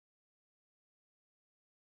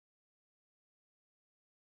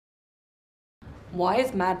Why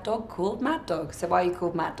is Mad Dog called Mad Dog? So why are you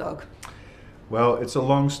called Mad Dog? Well, it's a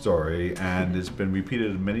long story, and it's been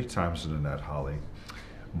repeated many times in the net, Holly.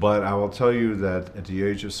 But I will tell you that at the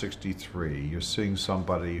age of 63, you're seeing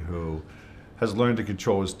somebody who has learned to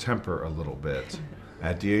control his temper a little bit.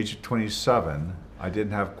 At the age of 27, I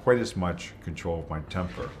didn't have quite as much control of my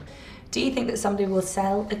temper. Do you think that somebody will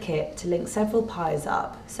sell a kit to link several Pis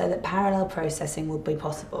up so that parallel processing will be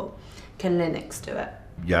possible? Can Linux do it?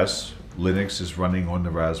 Yes, Linux is running on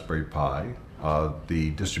the Raspberry Pi.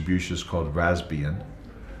 The distribution is called Raspbian.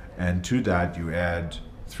 And to that you add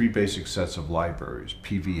three basic sets of libraries: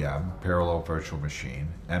 PVM, Parallel Virtual Machine;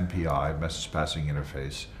 MPI, Message Passing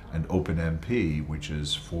Interface; and OpenMP, which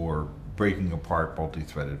is for breaking apart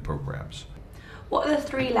multi-threaded programs. What are the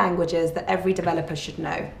three languages that every developer should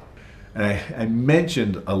know? And I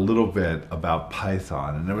mentioned a little bit about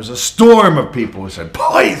Python, and there was a storm of people who said,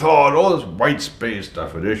 Python, all this white space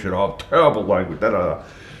definition, all terrible language, da-da-da.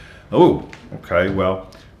 Oh, okay,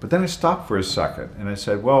 well, but then I stopped for a second, and I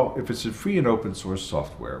said, well, if it's a free and open source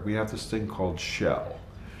software, we have this thing called Shell.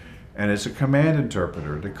 And it's a command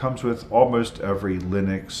interpreter that comes with almost every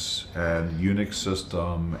Linux and Unix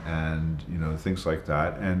system and things like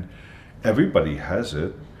that. And everybody has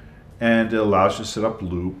it. And it allows you to set up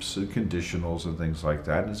loops and conditionals and things like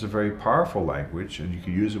that. And it's a very powerful language, and you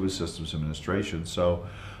can use it with systems administration. So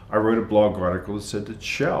I wrote a blog article that said that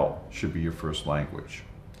Shell should be your first language.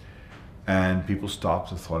 And people stopped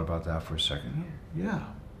and thought about that for a second. Yeah,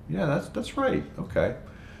 that's right, okay.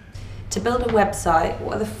 To build a website,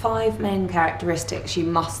 what are the 5 main characteristics you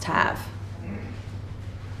must have?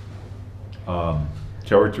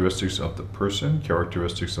 Characteristics of the person,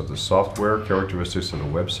 characteristics of the software, characteristics of the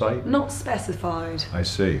website. Not specified. I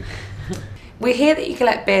see. We hear that you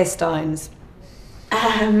collect beer steins.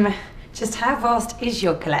 Just how vast is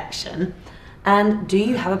your collection? And do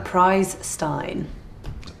you have a prize stein?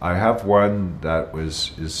 I have one that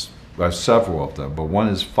I have several of them, but one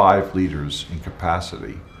is 5 liters in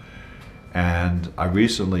capacity. And I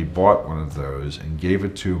recently bought one of those and gave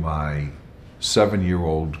it to my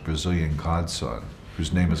 7-year-old Brazilian godson,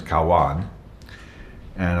 whose name is Kawan.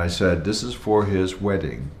 And I said, this is for his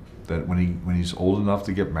wedding, that when he's old enough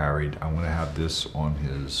to get married, I want to have this on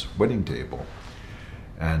his wedding table.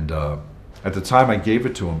 And at the time I gave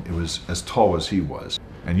it to him, it was as tall as he was.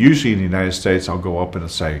 And usually in the United States, I'll go up and I'll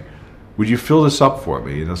say, would you fill this up for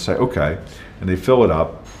me? And they'll say, okay. And they fill it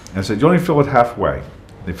up. And I said, you only fill it halfway.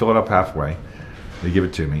 They fill it up halfway. They give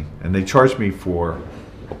it to me. And they charge me for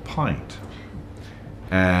a pint.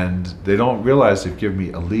 And they don't realize they've given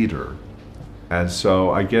me a liter. And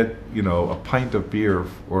so I get, a pint of beer,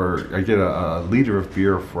 or I get a liter of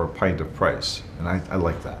beer for a pint of price. And I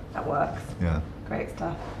like that. That works. Yeah. Great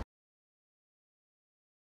stuff.